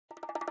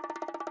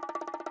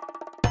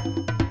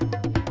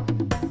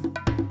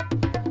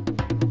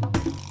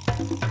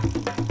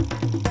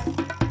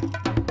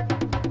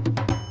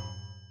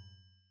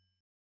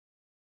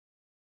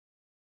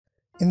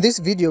In this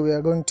video, we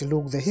are going to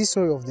look at the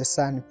history of the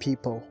San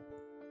people,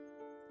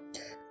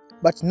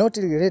 but not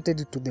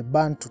related to the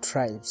Bantu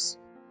tribes.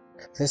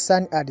 The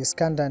San are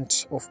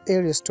descendants of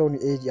early Stone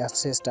Age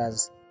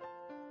ancestors.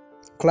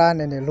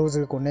 Clan and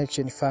loosely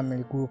connected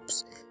family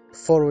groups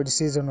followed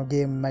seasonal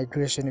game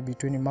migration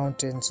between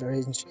mountains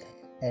range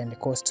and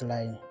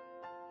coastline.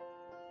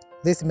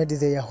 This made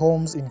their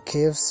homes in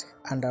caves,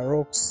 under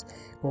rocks,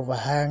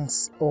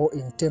 overhangs, or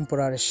in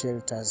temporary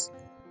shelters.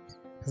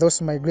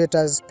 Those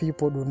migrators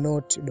people do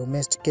not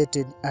domesticate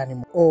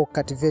animals or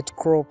cultivate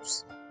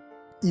crops,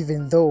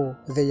 even though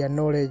their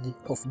knowledge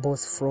of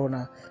both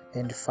flora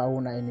and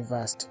fauna is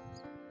vast.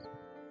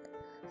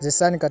 The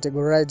San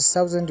categorized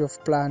thousands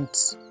of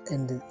plants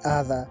and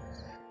other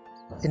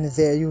in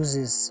their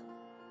uses,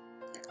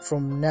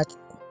 from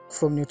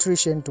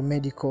nutrition to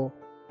medical,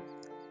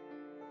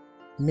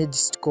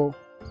 mystical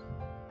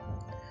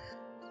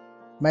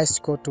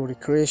to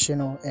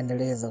recreational and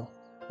leather.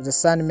 The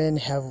San men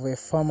have a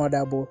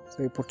formidable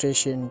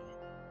reputation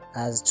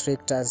as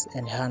tractors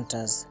and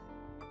hunters.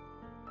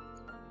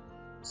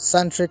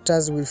 San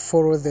tractors will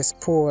follow the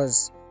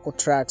spoors or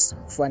tracks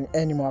of an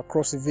animal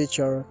across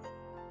virtually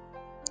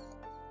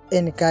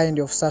any kind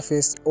of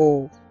surface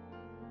or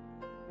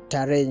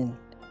terrain.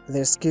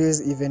 Their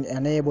skills even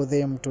enable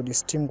them to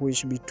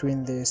distinguish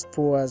between the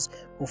spoors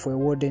of a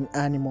wooden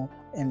animal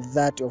and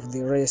that of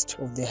the rest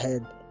of the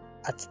herd.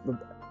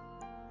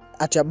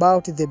 At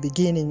about the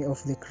beginning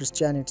of the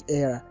Christianity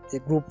era, a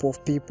group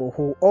of people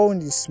who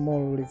owned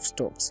small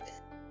livestock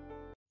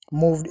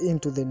moved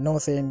into the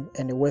northern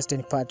and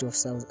western part of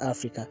South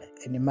Africa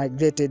and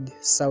migrated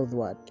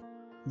southward.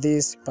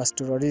 These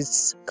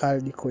pastoralists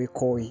called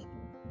Khoikhoi.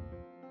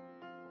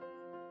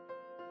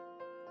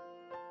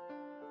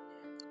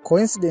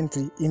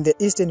 Coincidentally, in the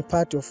eastern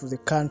part of the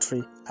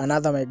country,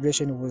 another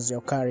migration was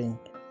occurring.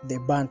 The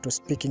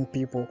Bantu-speaking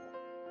people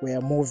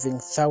were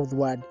moving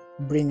southward,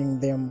 bringing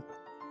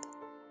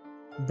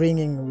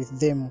with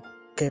them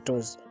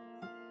cattle.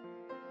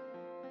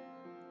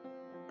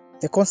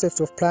 The concept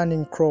of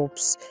planting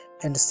crops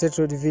and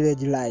settled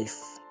village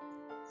life.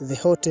 The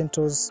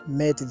Hottentots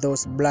met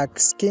those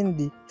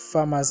black-skinned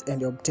farmers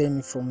and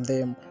obtained from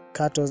them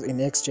cattle in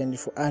exchange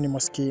for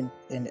animal skin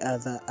and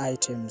other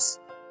items.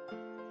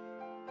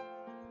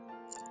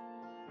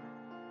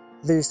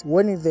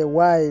 When the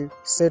white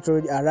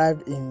settled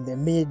arrived in the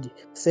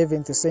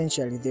mid-7th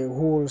century, the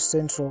whole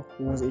central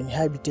was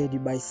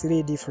inhabited by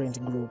three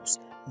different groups: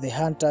 the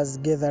hunters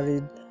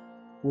gathered,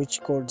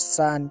 which called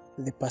San,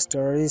 the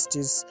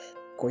pastoralists,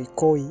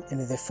 Khoikhoi,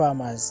 and the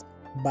farmers,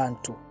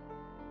 Bantu.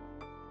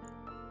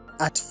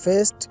 At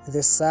first,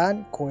 the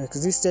San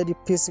coexisted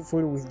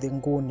peacefully with the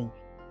Nguni,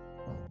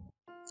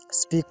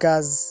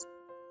 speakers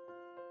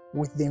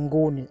with the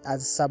Nguni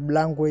as a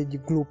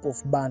sub-language group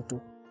of Bantu.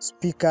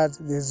 Speakers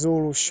the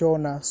Zulu,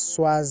 Shona,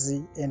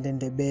 Swazi, and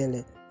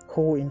Ndebele,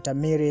 who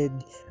intermarried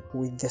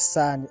with the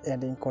San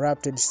and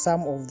incorporated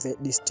some of the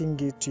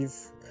distinctive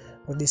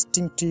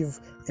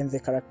and the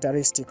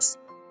characteristics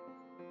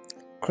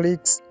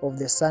cliques of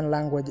the San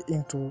language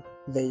into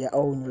their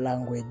own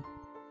language.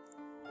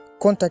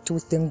 Contact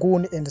with the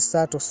Nguni and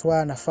Sato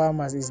Swana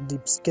farmers is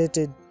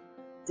depicted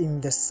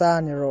in the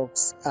San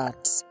rocks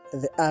arts.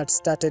 The art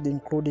started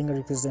including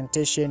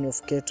representation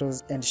of cattle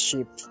and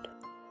sheep,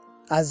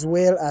 as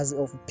well as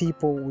of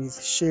people with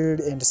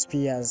shields and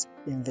spears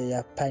in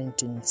their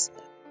paintings.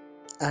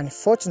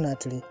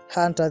 Unfortunately,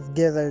 hunters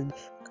gathered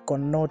could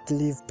not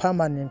live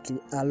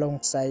permanently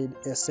alongside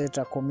a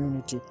settler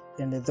community,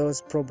 and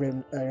those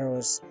problems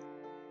arose.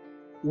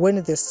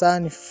 When the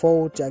San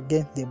fought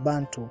against the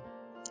Bantu,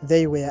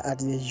 they were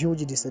at a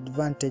huge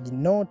disadvantage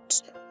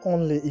not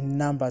only in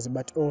numbers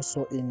but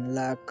also in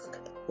lack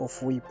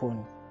of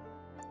weapons.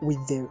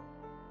 With the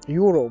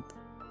Europe,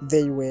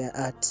 they were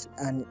at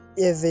an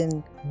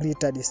even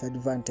greater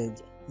disadvantage.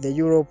 The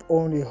Europe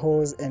only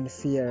horses and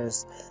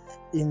fears.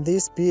 In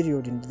this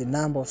period, the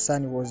number of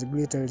San was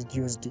greatly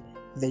reduced.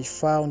 They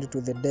found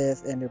to the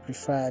death and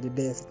preferred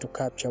death to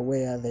capture,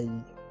 where they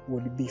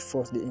would be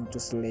forced into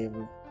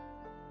slavery.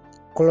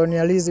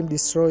 Colonialism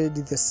destroyed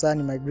the San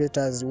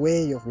migrators'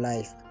 way of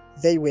life.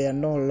 They were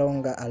no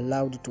longer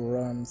allowed to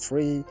roam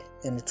free,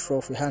 and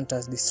trophy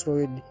hunters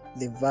destroyed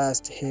the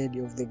vast herd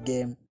of the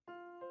game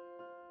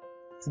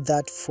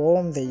that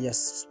formed their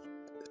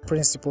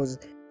principal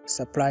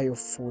supply of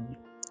food.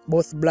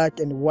 Both black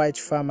and white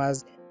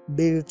farmers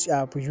built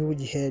up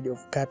huge herds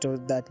of cattle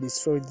that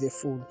destroyed the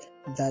food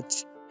that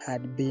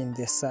had been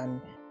the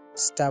San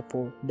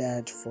staple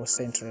diet for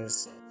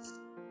centuries.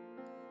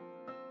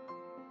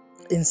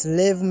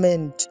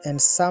 Enslavement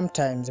and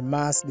sometimes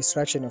mass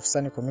destruction of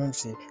San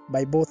community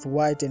by both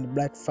white and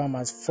black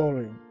farmers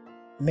followed,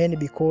 many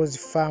because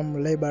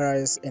farm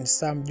laborers and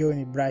some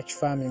joined black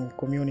farming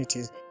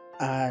communities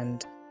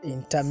and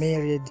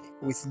intermarried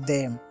with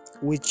them,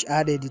 which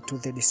added to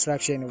the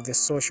destruction of the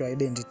social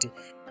identity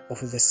of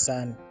the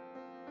San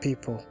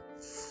people.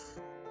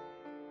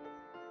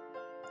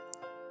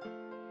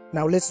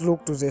 Now let's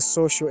look to the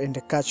social and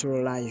the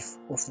cultural life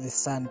of the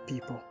San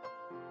people.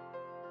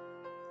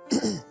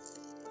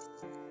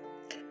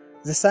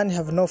 The Sun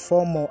have no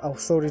formal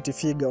authority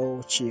figure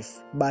or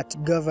chief, but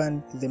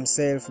govern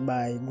themselves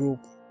by group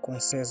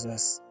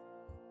consensus.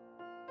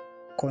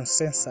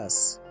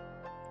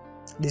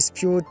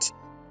 Disputes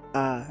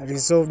are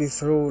resolved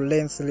through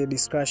lengthy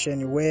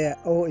discussion where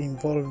all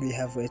involved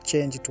have a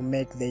change to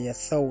make their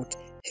thought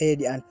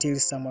heard until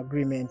some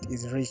agreement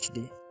is reached.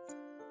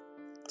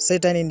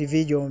 Certain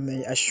individuals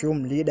may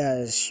assume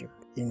leadership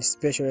in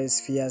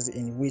specialized spheres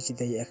in which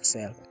they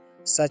excel,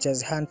 such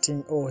as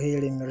hunting or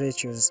healing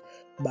rituals,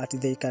 but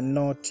they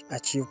cannot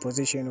achieve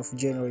position of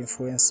general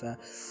influencer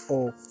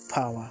or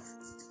power.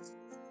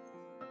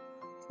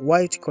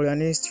 White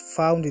colonists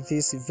found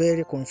this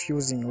very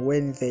confusing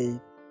when they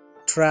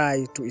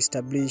tried to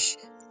establish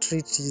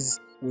treaties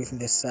with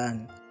the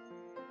Sun.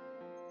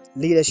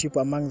 Leadership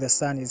among the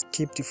Sun is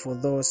kept for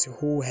those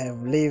who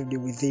have lived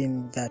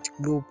within that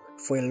group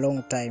for a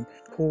long time,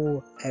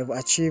 who have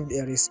achieved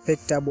a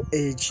respectable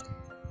age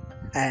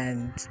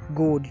and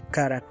good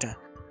character.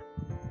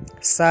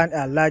 Sun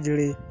are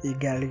largely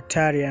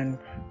egalitarian,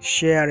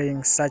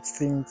 sharing such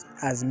things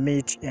as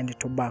meat and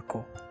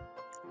tobacco.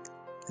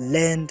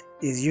 Land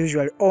is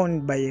usually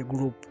owned by a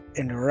group,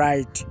 and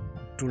right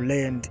to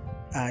land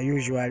are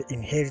usually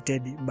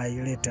inherited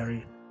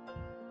bilaterally.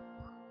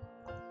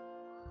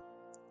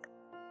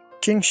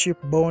 Kingship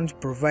bonds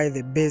provide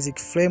the basic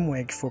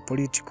framework for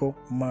political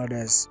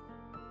murders.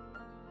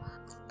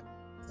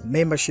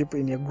 Membership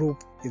in a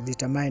group is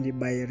determined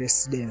by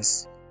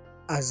residence.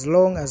 As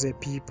long as a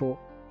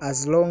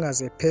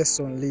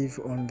person lives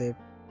on the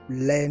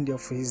land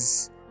of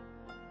his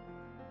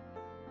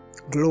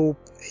group,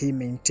 he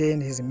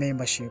maintains his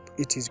membership.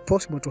 It is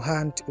possible to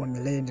hunt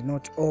on land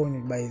not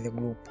owned by the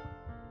group,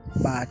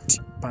 but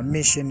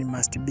permission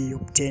must be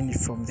obtained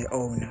from the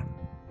owner.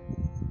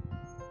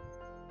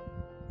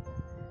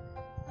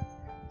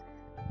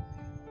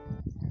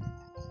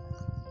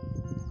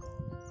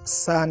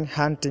 Sun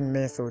hunting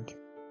method.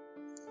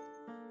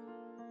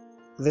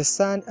 The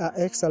Sun are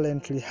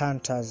excellently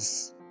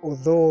hunters,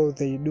 although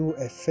they do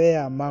a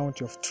fair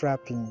amount of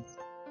trapping.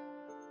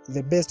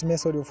 The best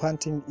method of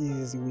hunting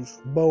is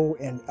with bow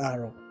and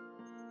arrow.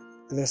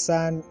 The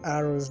Sun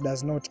arrows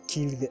does not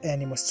kill the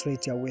animal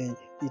straight away.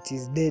 It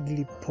is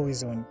deadly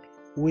poison,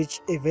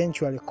 which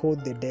eventually cause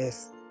the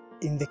death.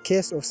 In the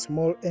case of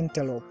small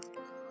antelope,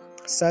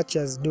 such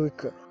as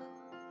duiker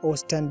or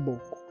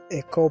steinbok,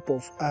 a couple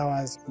of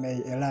hours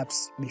may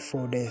elapse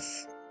before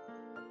death.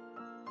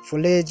 For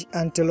large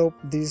antelope,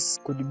 this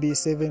could be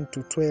 7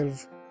 to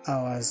 12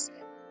 hours.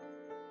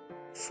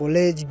 For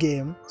large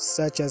game,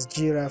 such as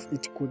giraffe,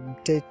 it could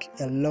take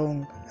as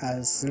long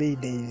as 3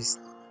 days.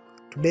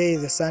 Today,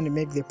 the Sun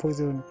make the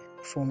poison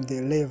from the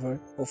liver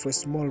of a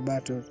small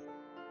bottle,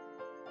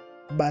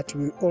 but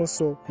will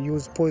also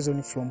use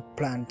poison from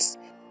plants,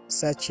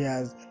 such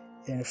as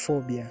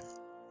euphorbia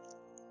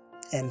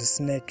and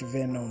snake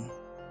venom.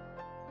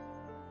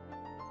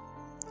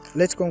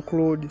 Let's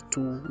conclude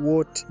to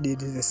what did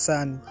the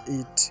Sun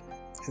eat.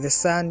 The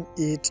Sun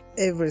eat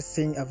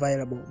everything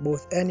available,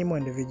 both animal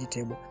and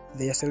vegetable.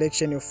 Their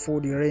selection of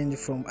food range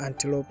from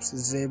antelopes,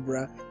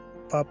 zebra,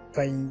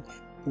 papine,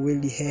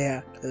 wild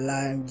hare,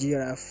 lion,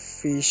 giraffe,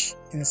 fish,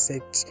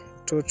 insects,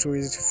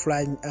 tortoise,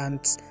 flying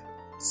ants,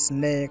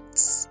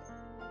 snakes,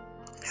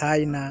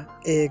 hyena,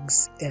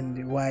 eggs,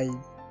 and wild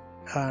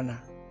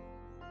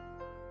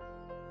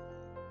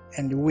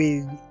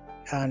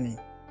honey.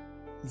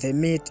 The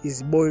meat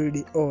is boiled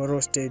or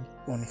roasted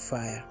on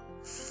fire.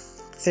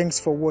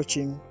 Thanks for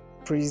watching.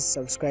 Please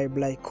subscribe,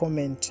 like,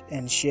 comment,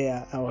 and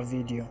share our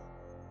video.